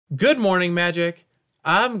Good morning, Magic!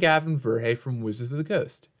 I'm Gavin Verhey from Wizards of the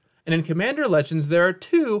Coast, and in Commander Legends there are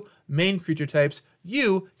two main creature types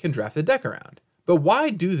you can draft a deck around. But why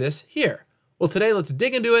do this here? Well, today let's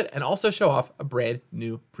dig into it and also show off a brand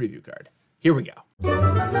new preview card. Here we go.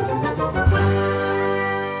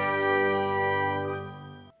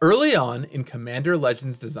 Early on in Commander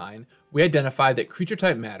Legends design, we identified that creature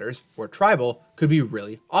type matters, or tribal, could be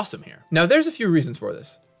really awesome here. Now there's a few reasons for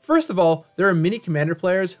this. First of all, there are many Commander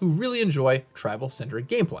players who really enjoy tribal-centric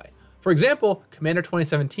gameplay. For example, Commander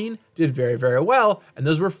 2017 did very well, and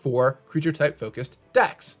those were 4 creature type focused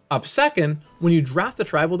decks. Up second, when you draft a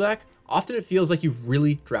tribal deck, often it feels like you've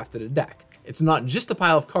really drafted a deck. It's not just a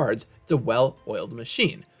pile of cards, it's a well-oiled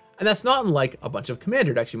machine. And that's not unlike a bunch of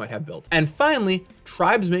Commander decks you might have built. And finally,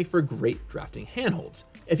 tribes make for great drafting handholds.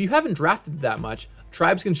 If you haven't drafted that much,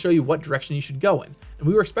 tribes can show you what direction you should go in. And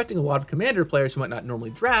we were expecting a lot of Commander players who might not normally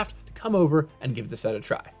draft to come over and give this set a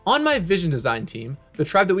try. On my Vision design team, the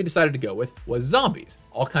tribe that we decided to go with was zombies,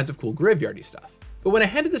 all kinds of cool graveyardy stuff. But when I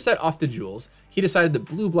handed the set off to Jules, he decided that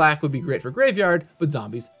blue-black would be great for graveyard, but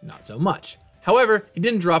zombies not so much. However, he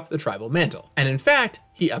didn't drop the tribal mantle. And in fact,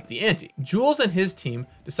 he upped the ante. Jules and his team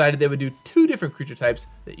decided they would do 2 different creature types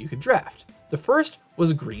that you could draft. The first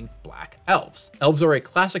was green-black elves. Elves are a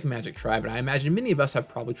classic Magic tribe, and I imagine many of us have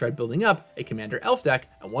probably tried building up a Commander elf deck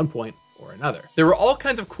at one point or another. There were all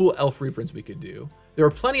kinds of cool elf reprints we could do. There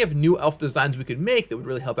were plenty of new elf designs we could make that would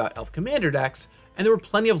really help out elf Commander decks, and there were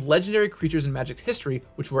plenty of legendary creatures in Magic's history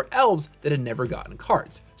which were elves that had never gotten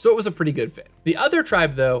cards, so it was a pretty good fit. The other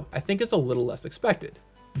tribe, though, I think is a little less expected.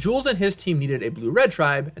 Jules and his team needed a blue-red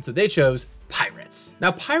tribe, and so they chose pirates.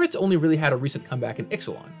 Now, pirates only really had a recent comeback in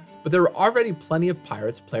Ixalan, but there were already plenty of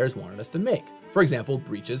pirates players wanted us to make. For example,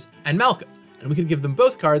 Breaches and Malcolm, and we could give them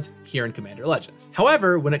both cards here in Commander Legends.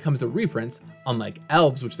 However, when it comes to reprints, unlike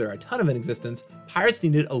elves, which there are a ton of in existence, pirates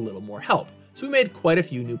needed a little more help, so we made quite a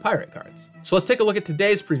few new pirate cards. So let's take a look at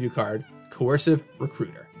today's preview card, Coercive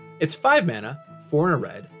Recruiter. It's 5 mana, 4 and a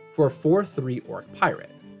red, for a 4/3 orc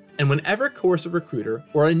pirate. And whenever Coercive Recruiter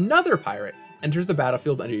or another pirate enters the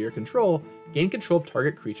battlefield under your control, gain control of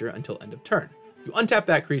target creature until end of turn. You untap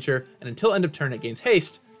that creature, and until end of turn it gains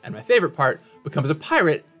haste, and my favorite part, becomes a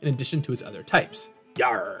pirate in addition to its other types.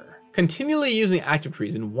 Yarr! Continually using active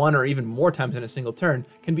trees in 1 or even more times in a single turn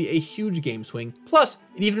can be a huge game swing, plus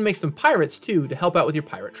it even makes them pirates too to help out with your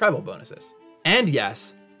pirate tribal bonuses. And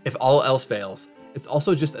yes, if all else fails, it's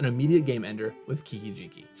also just an immediate game ender with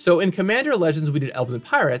kiki-jiki. So in Commander Legends we did elves and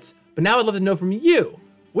pirates, but now I'd love to know from you,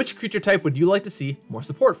 which creature type would you like to see more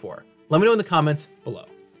support for? Let me know in the comments below.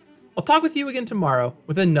 I'll talk with you again tomorrow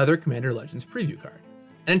with another Commander Legends preview card.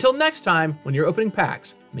 And until next time, when you're opening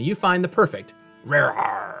packs, may you find the perfect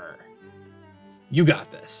rare. You got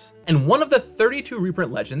this. And one of the 32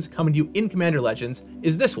 reprint legends coming to you in Commander Legends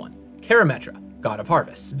is this one, Karametra, God of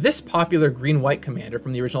Harvest. This popular green-white commander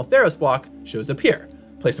from the original Theros block shows up here.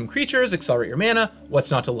 Play some creatures, accelerate your mana,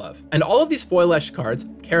 what's not to love? And all of these foil-esque cards,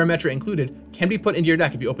 Karametra included, can be put into your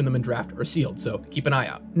deck if you open them in draft or sealed, so keep an eye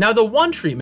out. Now the one treatment